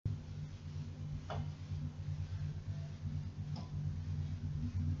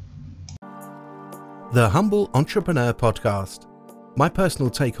The Humble Entrepreneur Podcast. My personal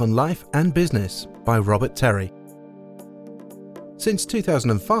take on life and business by Robert Terry. Since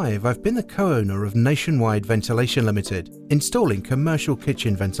 2005, I've been the co-owner of Nationwide Ventilation Limited, installing commercial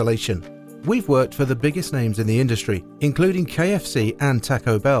kitchen ventilation. We've worked for the biggest names in the industry, including KFC and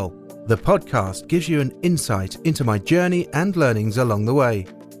Taco Bell. The podcast gives you an insight into my journey and learnings along the way.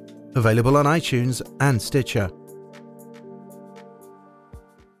 Available on iTunes and Stitcher.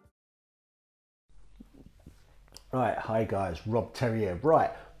 Right, hi guys, Rob Terry here.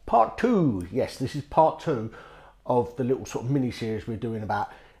 Right, part two. Yes, this is part two of the little sort of mini series we're doing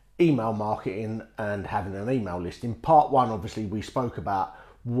about email marketing and having an email list. In part one, obviously, we spoke about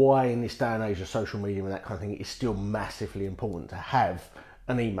why in this day and age of social media and that kind of thing, it's still massively important to have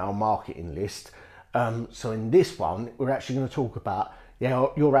an email marketing list. So in this one, we're actually going to talk about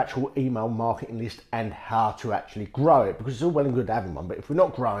your actual email marketing list and how to actually grow it, because it's all well and good having one, but if we're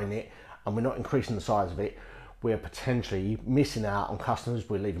not growing it and we're not increasing the size of it, we're potentially missing out on customers,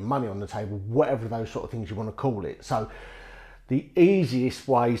 we're leaving money on the table, whatever those sort of things you want to call it. So the easiest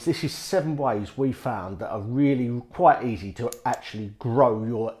ways, this is 7 ways we found that are really quite easy to actually grow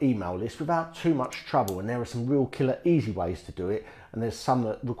your email list without too much trouble. And there are some real killer easy ways to do it, and there's some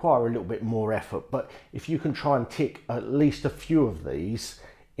that require a little bit more effort. But if you can try and tick at least a few of these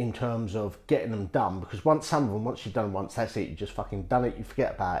in terms of getting them done, because once you've done once, that's it, you just fucking done it, you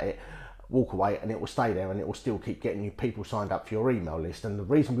forget about it, walk away, and it will stay there, and it will still keep getting you people signed up for your email list. And the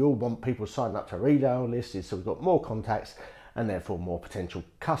reason we all want people signed up to our email list is so we've got more contacts and therefore more potential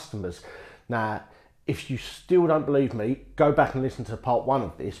customers. Now, if you still don't believe me, go back and listen to part one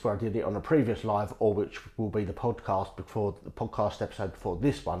of this where I did it on a previous live, or which will be the podcast episode before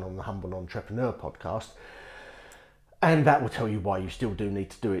this one on the Humble Entrepreneur Podcast, and that will tell you why you still do need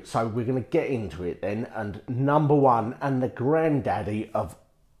to do it. So we're going to get into it then. And number one, and the granddaddy of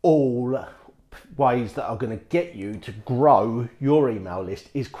all ways that are going to get you to grow your email list,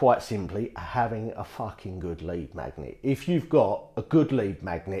 is quite simply having a fucking good lead magnet. If you've got a good lead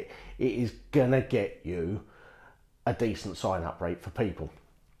magnet, it is going to get you a decent sign up rate for people.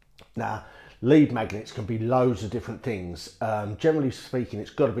 Now, lead magnets can be loads of different things. Generally speaking, it's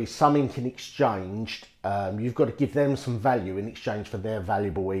got to be something in exchange. You've got to give them some value in exchange for their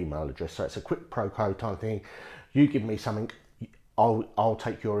valuable email address. So it's a quick pro quo type thing. You give me something, I'll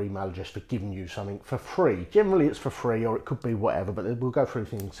take your email address for giving you something for free. Generally it's for free, or it could be whatever, but we'll go through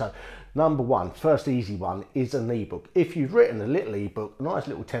things. So number one, first easy one, is an ebook. If you've written a little ebook, a nice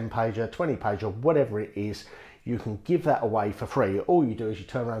little 10-pager, 20-pager, whatever it is, you can give that away for free. All you do is you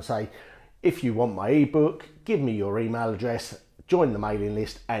turn around and say, if you want my ebook, give me your email address, join the mailing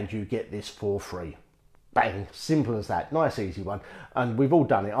list, and you get this for free. Bang, simple as that. Nice easy one, and we've all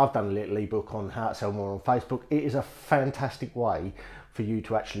done it. I've done a little ebook on how to sell more on Facebook. It is a fantastic way for you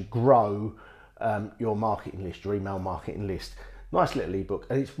to actually grow your marketing list, your email marketing list. Nice little ebook,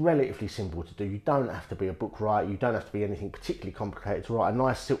 and it's relatively simple to do. You don't have to be a book writer, you don't have to be anything particularly complicated to write a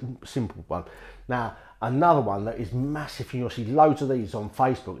nice simple one. Now, another one that is massive, and you'll see loads of these on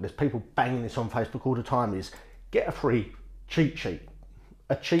Facebook, there's people banging this on Facebook all the time, is get a free cheat sheet.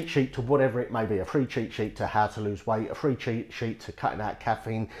 A cheat sheet to whatever it may be, a free cheat sheet to how to lose weight, a free cheat sheet to cutting out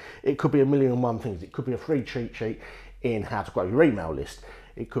caffeine. It could be a million and one things. It could be a free cheat sheet in how to grow your email list.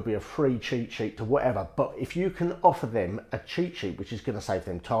 It could be a free cheat sheet to whatever. But if you can offer them a cheat sheet, which is going to save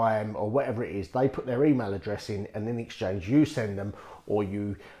them time or whatever it is, they put their email address in, and in exchange you send them, or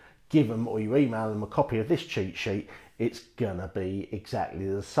you give them, or you email them a copy of this cheat sheet, it's going to be exactly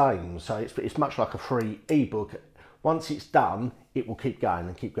the same. So it's much like a free ebook. Once it's done, it will keep going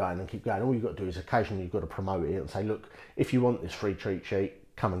and keep going and keep going. All you've got to do is occasionally you've got to promote it and say, look, if you want this free cheat sheet,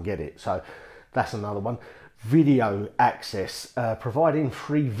 come and get it. So that's another one. Video access, providing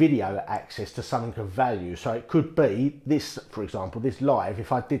free video access to something of value. So it could be this, for example, this live,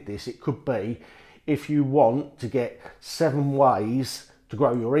 if I did this, it could be, if you want to get 7 ways to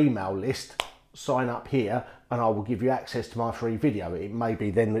grow your email list, sign up here and I will give you access to my free video. It may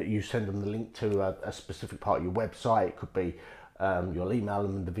be then that you send them the link to a specific part of your website. It could be you'll email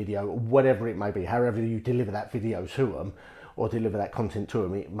them the video, or whatever it may be, however you deliver that video to them or deliver that content to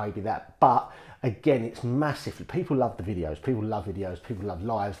them, it may be that. But again, it's massive. People love the videos, people love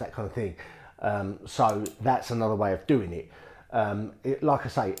lives, that kind of thing. So that's another way of doing it. Like I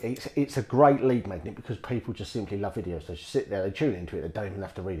say, it's a great lead magnet because people just simply love videos. They just sit there, they tune into it, they don't even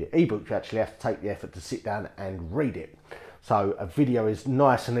have to read it. Ebook, you actually have to take the effort to sit down and read it. So a video is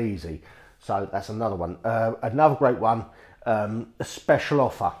nice and easy. So that's another one. Another great one, a special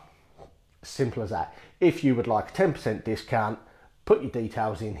offer. Simple as that. If you would like a 10% discount, put your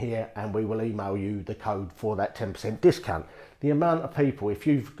details in here and we will email you the code for that 10% discount. The amount of people, if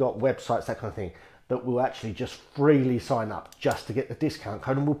you've got websites, that kind of thing, that will actually just freely sign up just to get the discount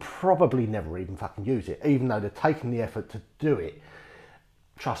code and will probably never even fucking use it, even though they're taking the effort to do it.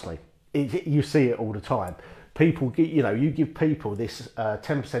 Trust me, you see it all the time. People get, you give people this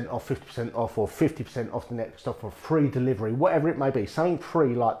 10% off, 50% off, or 50% off the next stuff, or free delivery, whatever it may be, something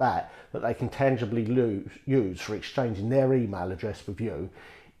free like that that they can tangibly use for exchanging their email address with you,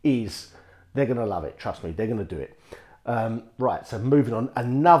 they're going to love it. Trust me, they're going to do it. Right, so moving on,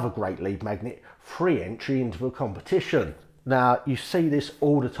 another great lead magnet, free entry into a competition. Now, you see this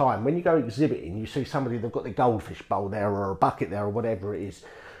all the time. When you go exhibiting, you see somebody, they've got the goldfish bowl there or a bucket there or whatever it is.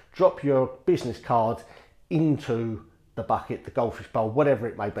 Drop your business card into the bucket, the goldfish bowl, whatever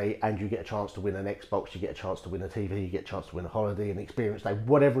it may be, and you get a chance to win an Xbox, you get a chance to win a TV, you get a chance to win a holiday, an experience day,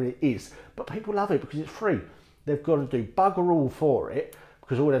 whatever it is. But people love it because it's free. They've got to do bugger all for it,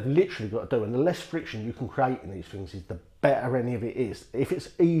 because all they've literally got to do, and the less friction you can create in these things is the better any of it is. If it's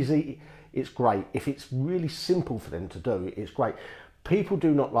easy, it's great. If it's really simple for them to do, it's great. People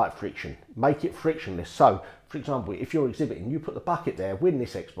do not like friction. Make it frictionless. So, for example, if you're exhibiting, you put the bucket there, win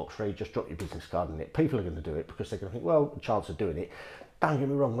this Xbox free, just drop your business card in it. People are going to do it because they're going to think, well, the chance of doing it. Don't get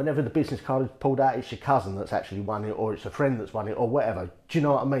me wrong, whenever the business card is pulled out, it's your cousin that's actually won it, or it's a friend that's won it, or whatever. Do you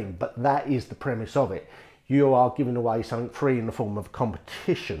know what I mean? But that is the premise of it. You are giving away something free in the form of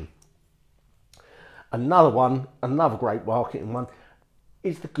competition. Another one, another great marketing one,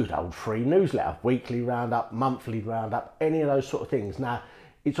 is the good old free newsletter. Weekly roundup, monthly roundup, any of those sort of things. Now,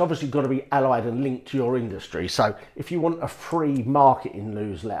 it's obviously got to be allied and linked to your industry. So if you want a free marketing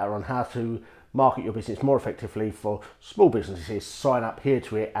newsletter on how to market your business more effectively for small businesses, sign up here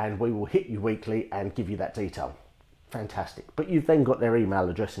to it and we will hit you weekly and give you that detail. Fantastic. But you've then got their email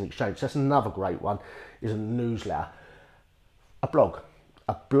address in exchange. That's another great one, is a newsletter. A blog.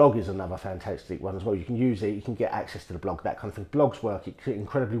 A blog is another fantastic one as well. You can use it, you can get access to the blog, that kind of thing. Blogs work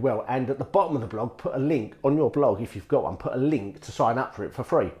incredibly well. And at the bottom of the blog, put a link on your blog, if you've got one, put a link to sign up for it for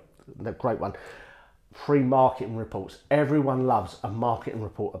free. They're a great one. Free marketing reports. Everyone loves a marketing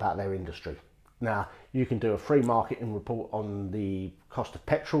report about their industry. Now, you can do a free marketing report on the cost of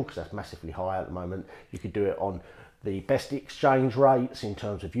petrol, because that's massively high at the moment. You could do it on the best exchange rates in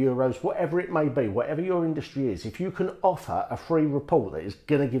terms of euros, whatever it may be, whatever your industry is. If you can offer a free report that is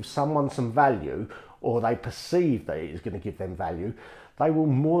going to give someone some value, or they perceive that it is going to give them value, they will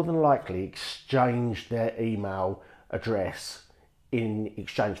more than likely exchange their email address in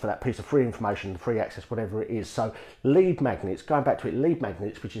exchange for that piece of free information, free access, whatever it is. So lead magnets, going back to it, lead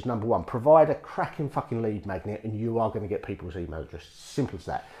magnets, which is number one, provide a cracking fucking lead magnet and you are going to get people's email address. Simple as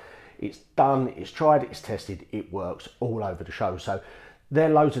that. It's done, it's tried, it's tested, it works all over the show. So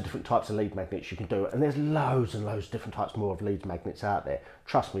there are loads of different types of lead magnets you can do, and there's loads and loads of different types more of lead magnets out there.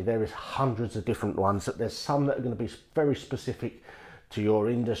 Trust me, there is hundreds of different ones. There's some that are going to be very specific to your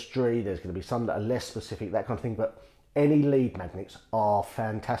industry, there's going to be some that are less specific, that kind of thing, but any lead magnets are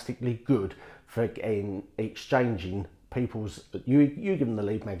fantastically good for exchanging people's, you give them the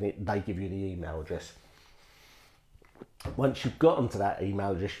lead magnet, they give you the email address. Once you've got them to that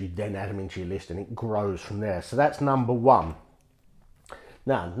email address, you then add them into your list and it grows from there. So that's number one.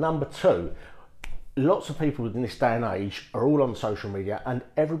 Now, number two, lots of people in this day and age are all on social media and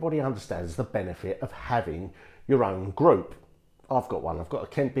everybody understands the benefit of having your own group. I've got one. I've got a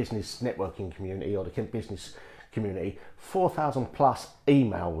Kent Business networking community, or the Kent Business community, 4,000 plus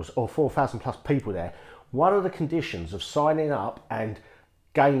emails or 4,000 plus people there. One of the conditions of signing up and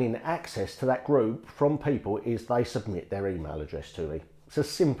gaining access to that group from people is they submit their email address to me. It's as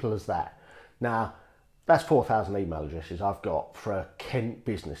simple as that. Now, that's 4,000 email addresses I've got for Kent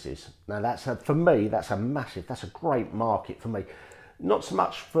businesses. Now, for me, that's a great market for me. Not so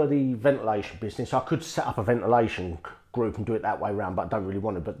much for the ventilation business. I could set up a ventilation group and do it that way around, but I don't really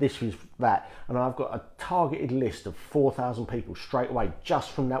want to. But this is that. And I've got a targeted list of 4,000 people straight away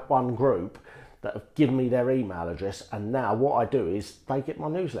just from that one group that have given me their email address. And now what I do is they get my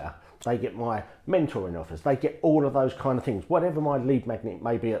newsletter, they get my mentoring offers, they get all of those kind of things. Whatever my lead magnet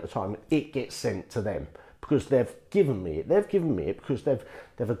may be at the time, it gets sent to them because they've given me it. They've given me it because they've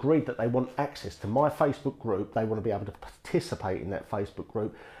agreed that they want access to my Facebook group. They want to be able to participate in that Facebook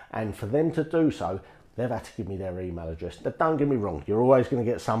group. And for them to do so, they've had to give me their email address. Now, don't get me wrong, you're always going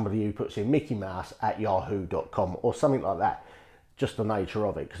to get somebody who puts in mickeymouse@yahoo.com or something like that. Just the nature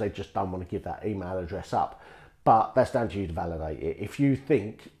of it, because they just don't want to give that email address up. But that's down to you to validate it. If you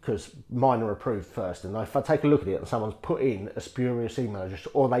think, because mine are approved first, and if I take a look at it and someone's put in a spurious email address,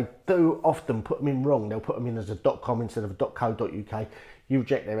 or they do often put them in wrong, they'll put them in as a .com instead of a .co.uk, you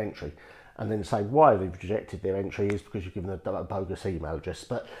reject their entry. And then say why they've rejected their entry is because you've given them a bogus email address.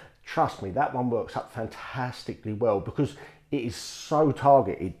 But trust me, that one works up fantastically well, because it is so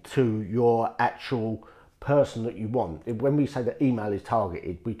targeted to your actual person that you want. When we say that email is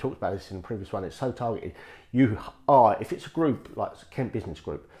targeted, we talked about this in the previous one, it's so targeted. You are, if it's a group like it's a Kent business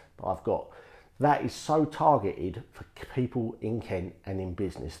group that I've got, that is so targeted for people in Kent and in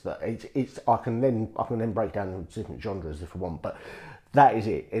business that it's I can then break down into different genres if I want, but that is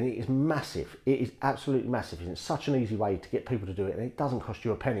it, and it is massive. It is absolutely massive, and it's such an easy way to get people to do it, and it doesn't cost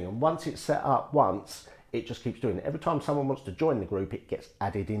you a penny. And once it's set up once, it just keeps doing it. Every time someone wants to join the group, it gets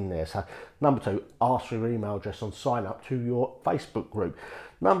added in there. So number 2, ask for your email address on sign up to your Facebook group.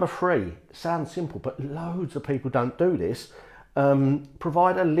 Number 3, sounds simple, but loads of people don't do this.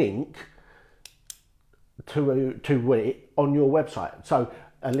 Provide a link to it on your website. So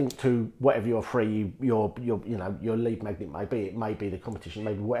a link to whatever your free, your lead magnet may be. It may be the competition,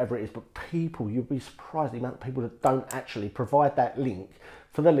 maybe whatever it is, but people, you'll be surprised the amount of people that don't actually provide that link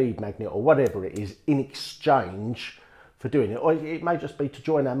for the lead magnet or whatever it is in exchange for doing it. Or it may just be to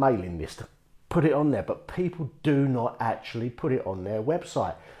join our mailing list, put it on there, but people do not actually put it on their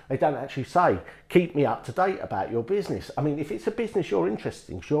website. They don't actually say, keep me up to date about your business. I mean, if it's a business you're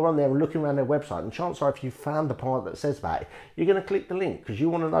interested in, because you're on there and looking around their website, and chances are if you found the part that says that, you're going to click the link because you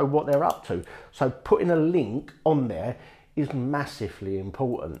want to know what they're up to. So putting a link on there is massively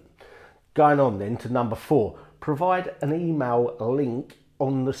important. Going on then to number 4, provide an email link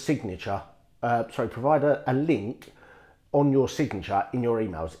on the signature. Provide a link on your signature in your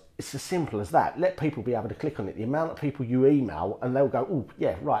emails. It's as simple as that. Let people be able to click on it. The amount of people you email and they'll go, oh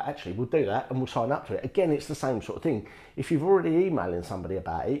yeah, right, actually we'll do that and we'll sign up to it. Again, it's the same sort of thing. If you've already emailing somebody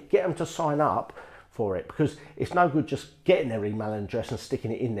about it, get them to sign up for it, because it's no good just getting their email address and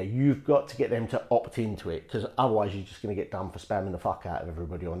sticking it in there. You've got to get them to opt into it, because otherwise you're just going to get done for spamming the fuck out of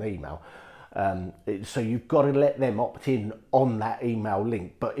everybody on email. So you've got to let them opt in on that email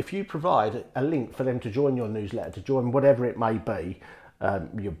link. But if you provide a link for them to join your newsletter, to join whatever it may be,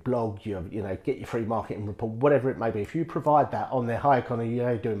 your blog, get your free marketing report, whatever it may be, if you provide that on their hi Connor, how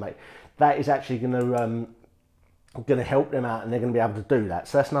you doing, mate, that is actually going to help them out, and they're going to be able to do that.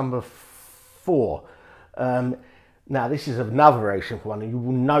 So that's number 4. Now this is another very simple one, and you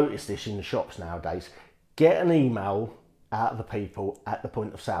will notice this in the shops nowadays. Get an email out of the people at the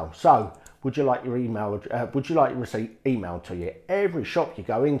point of sale. So would you like your email? Would you like your receipt emailed to you? Every shop you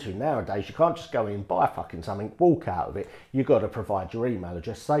go into nowadays, you can't just go in, buy fucking something, walk out of it. You've got to provide your email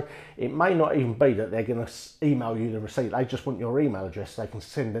address. So it may not even be that they're going to email you the receipt. They just want your email address. They can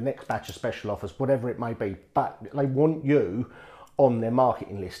send the next batch of special offers, whatever it may be. But they want you on their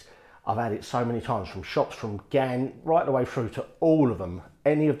marketing list. I've had it so many times, from shops from GAN right the way through to all of them.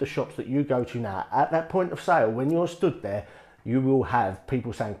 Any of the shops that you go to now, at that point of sale, when you're stood there, you will have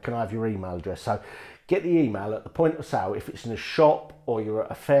people saying, can I have your email address? So get the email at the point of sale. If it's in a shop or you're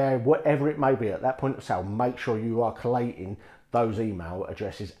at a fair, whatever it may be, at that point of sale, make sure you are collating those email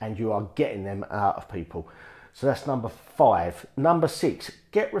addresses and you are getting them out of people. So that's number 5. Number 6,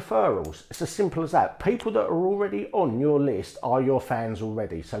 get referrals. It's as simple as that. People that are already on your list are your fans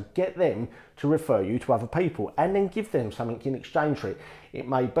already. So get them to refer you to other people, and then give them something in exchange for it. It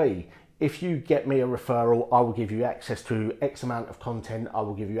may be, if you get me a referral, I will give you access to X amount of content. I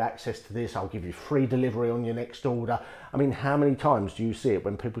will give you access to this. I'll give you free delivery on your next order. I mean, how many times do you see it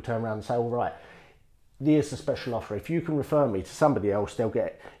when people turn around and say, all right, here's the special offer. If you can refer me to somebody else, they'll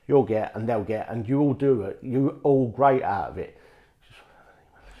get, you'll get, and they'll get, and you all do it. You all great out of it.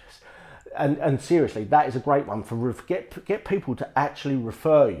 And seriously, that is a great one for get people to actually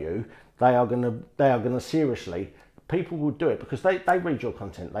refer you. They are gonna seriously. People will do it because they read your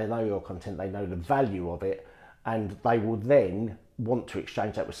content, they know your content, they know the value of it, and they will then want to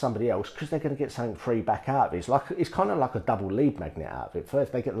exchange that with somebody else because they're going to get something free back out of it. It's kind of like a double lead magnet out of it.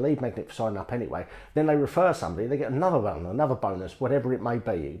 First, they get the lead magnet for signing up anyway. Then they refer somebody, they get another one, another bonus, whatever it may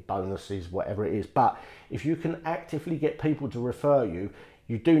be. Bonuses, whatever it is. But if you can actively get people to refer you,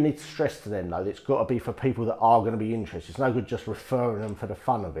 you do need to stress to them though, it's got to be for people that are going to be interested. It's no good just referring them for the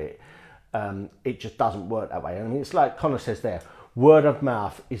fun of it. It just doesn't work that way. I mean, it's like Connor says there, word of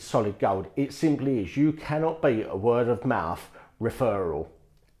mouth is solid gold. It simply is. You cannot beat a word of mouth referral.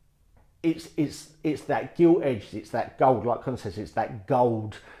 It's that gilt edged, it's that gold, like Connor says, it's that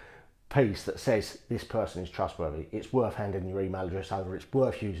gold piece that says this person is trustworthy. It's worth handing your email address over. It's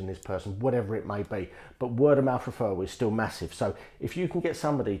worth using this person, whatever it may be. But word of mouth referral is still massive. So if you can get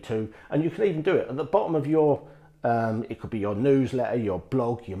somebody to, and you can even do it at the bottom of your it could be your newsletter, your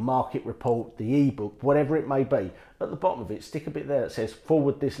blog, your market report, the ebook, whatever it may be. At the bottom of it, stick a bit there that says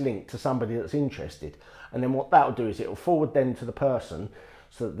forward this link to somebody that's interested. And then what that'll do is it'll forward them to the person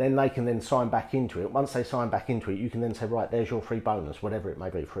so that then they can then sign back into it. Once they sign back into it, you can then say, right, there's your free bonus, whatever it may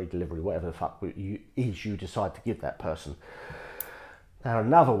be, free delivery, whatever the fuck you decide to give that person. Now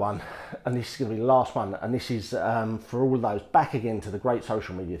another one, and this is going to be the last one, and this is for all of those, back again to the great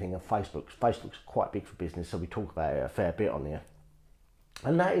social media thing of Facebook. Facebook's quite big for business, so we talk about it a fair bit on here.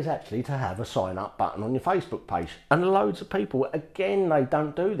 And that is actually to have a sign up button on your Facebook page. And loads of people, again, they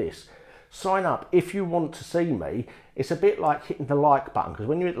don't do this. Sign up. If you want to see me, it's a bit like hitting the like button, because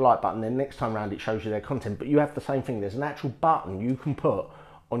when you hit the like button, then next time around it shows you their content, but you have the same thing. There's an actual button you can put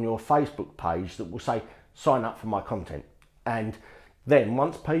on your Facebook page that will say, sign up for my content. And then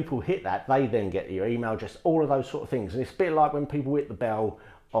once people hit that, they then get your email address, all of those sort of things. And it's a bit like when people hit the bell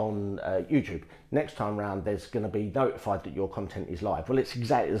on YouTube. Next time round, there's going to be notified that your content is live. Well, it's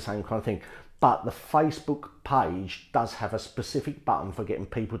exactly the same kind of thing, but the Facebook page does have a specific button for getting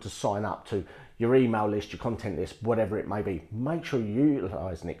people to sign up to your email list, your content list, whatever it may be. Make sure you're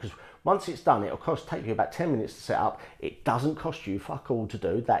utilising it, because once it's done, it'll take you about 10 minutes to set up. It doesn't cost you fuck all to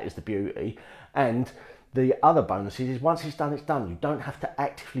do. That is the beauty. And the other bonus is once it's done, it's done. You don't have to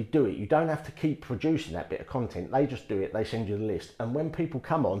actively do it. You don't have to keep producing that bit of content. They just do it. They send you the list. And when people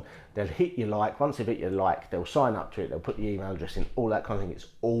come on, they'll hit your like. Once they've hit your like, they'll sign up to it. They'll put the email address in, all that kind of thing. It's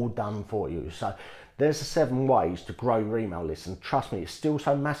all done for you. So there's the 7 ways to grow your email list. And trust me, it's still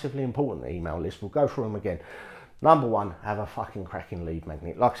so massively important, the email list. We'll go through them again. Number 1, have a fucking cracking lead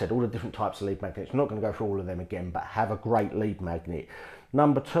magnet. Like I said, all the different types of lead magnets. I'm not going to go through all of them again, but have a great lead magnet.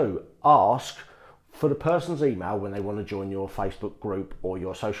 Number 2, ask for the person's email when they want to join your Facebook group or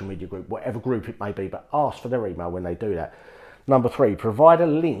your social media group, whatever group it may be, but ask for their email when they do that. Number 3, provide a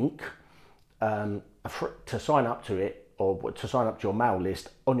link to sign up to it, or to sign up to your mail list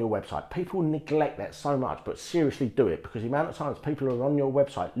on your website. People neglect that so much, but seriously do it, because the amount of times people are on your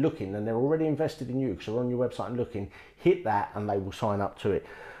website looking and they're already invested in you because they're on your website and looking, hit that and they will sign up to it.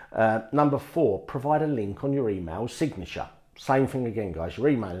 Number 4, provide a link on your email signature. Same thing again, guys. You're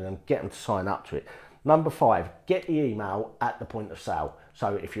emailing them, get them to sign up to it. Number 5, get the email at the point of sale.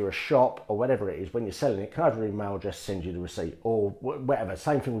 So if you're a shop or whatever it is, when you're selling it, can I have your email address, send you the receipt, or whatever.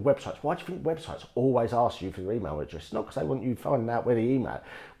 Same thing with websites. Why do you think websites always ask you for your email address? Not because they want you finding out where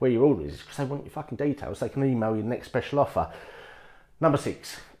your order is, it's because they want your fucking details. They can email you the next special offer. Number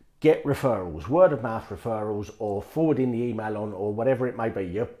 6, get referrals, word of mouth referrals, or forwarding the email on, or whatever it may be.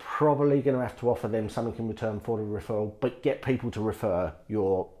 You're probably going to have to offer them something in return for the referral, but get people to refer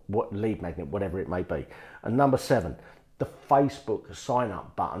your lead magnet, whatever it may be. And number 7, the Facebook sign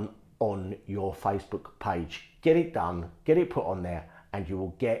up button on your Facebook page. Get it done, get it put on there, and you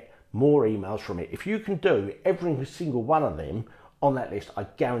will get more emails from it. If you can do every single one of them on that list, I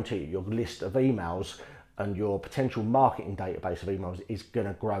guarantee you, your list of emails and your potential marketing database of emails is going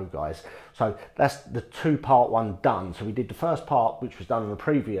to grow, guys. So that's the 2-part one done. So we did the first part, which was done on a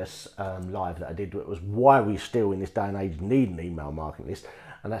previous live that I did. It was why we still in this day and age need an email marketing list.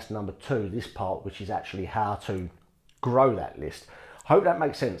 And that's number 2, this part, which is actually how to grow that list. Hope that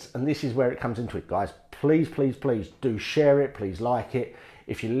makes sense. And this is where it comes into it, guys. Please, please, please do share it. Please like it.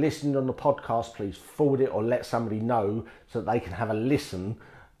 If you're listening on the podcast, please forward it or let somebody know so that they can have a listen,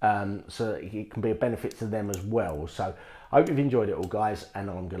 so that it can be a benefit to them as well. So I hope you've enjoyed it all, guys, and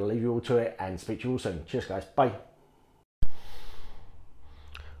I'm going to leave you all to it and speak to you all soon. Cheers, guys. Bye.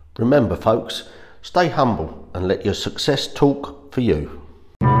 Remember, folks, stay humble and let your success talk for you.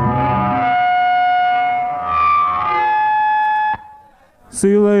 See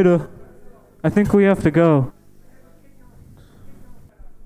you later. I think we have to go.